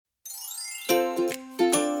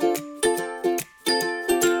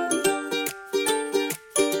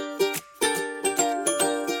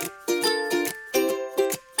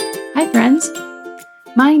Hi, friends.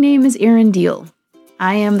 My name is Erin Deal.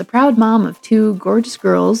 I am the proud mom of two gorgeous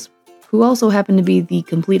girls who also happen to be the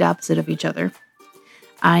complete opposite of each other.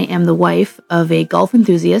 I am the wife of a golf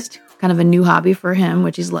enthusiast, kind of a new hobby for him,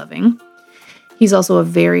 which he's loving. He's also a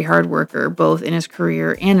very hard worker, both in his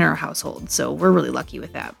career and in our household, so we're really lucky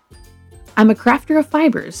with that. I'm a crafter of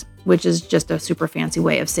fibers, which is just a super fancy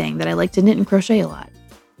way of saying that I like to knit and crochet a lot.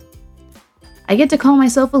 I get to call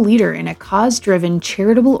myself a leader in a cause-driven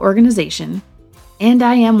charitable organization, and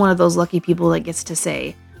I am one of those lucky people that gets to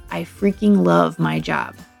say, I freaking love my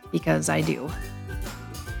job, because I do.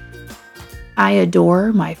 I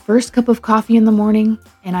adore my first cup of coffee in the morning,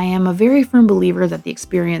 and I am a very firm believer that the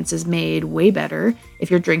experience is made way better if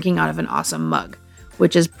you're drinking out of an awesome mug,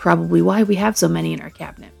 which is probably why we have so many in our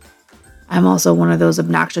cabinet. I'm also one of those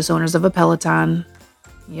obnoxious owners of a Peloton.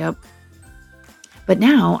 Yep. But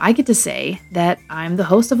now I get to say that I'm the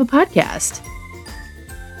host of a podcast.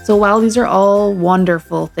 So while these are all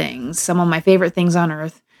wonderful things, some of my favorite things on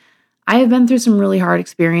earth, I have been through some really hard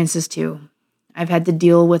experiences too. I've had to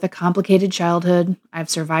deal with a complicated childhood. I've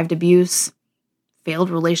survived abuse,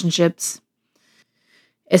 failed relationships,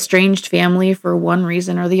 estranged family for one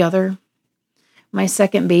reason or the other. My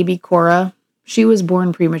second baby, Cora, she was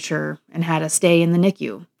born premature and had to stay in the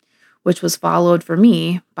NICU, which was followed for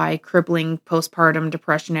me by crippling postpartum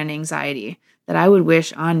depression and anxiety that I would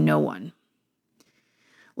wish on no one.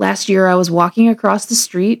 Last year, I was walking across the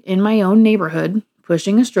street in my own neighborhood,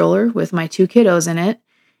 pushing a stroller with my two kiddos in it,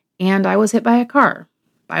 and I was hit by a car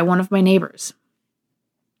by one of my neighbors,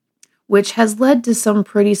 which has led to some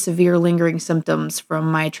pretty severe lingering symptoms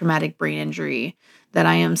from my traumatic brain injury that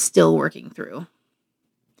I am still working through.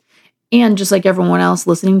 And just like everyone else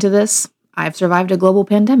listening to this, I've survived a global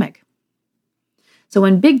pandemic. So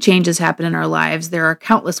when big changes happen in our lives, there are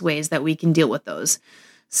countless ways that we can deal with those.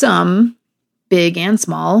 Some, big and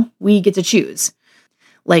small, we get to choose.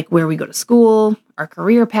 Like where we go to school, our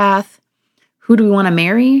career path, who do we want to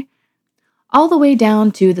marry, all the way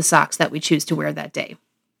down to the socks that we choose to wear that day.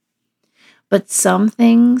 But some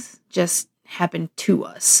things just happen to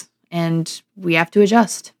us, and we have to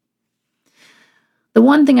adjust. The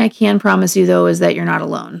one thing I can promise you, though, is that you're not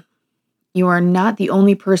alone. You are not the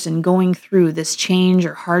only person going through this change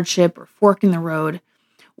or hardship or fork in the road.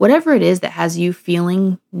 Whatever it is that has you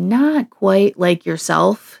feeling not quite like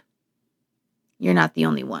yourself, you're not the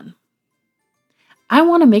only one. I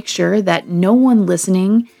want to make sure that no one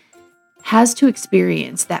listening has to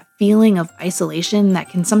experience that feeling of isolation that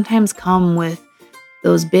can sometimes come with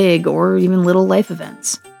those big or even little life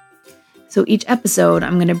events. So each episode,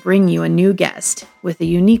 I'm going to bring you a new guest with a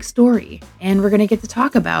unique story, and we're going to get to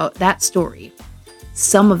talk about that story.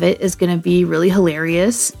 Some of it is going to be really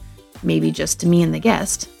hilarious, maybe just to me and the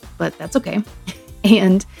guest, but that's okay.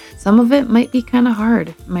 And some of it might be kind of hard.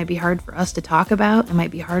 It might be hard for us to talk about. It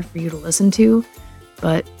might be hard for you to listen to,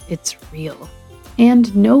 but it's real.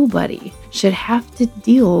 And nobody should have to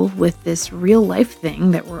deal with this real life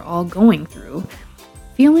thing that we're all going through,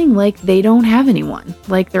 feeling like they don't have anyone,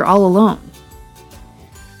 like they're all alone.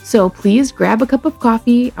 So please grab a cup of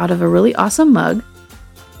coffee out of a really awesome mug,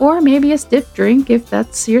 or maybe a stiff drink if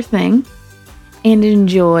that's your thing, and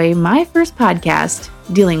enjoy my first podcast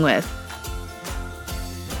dealing with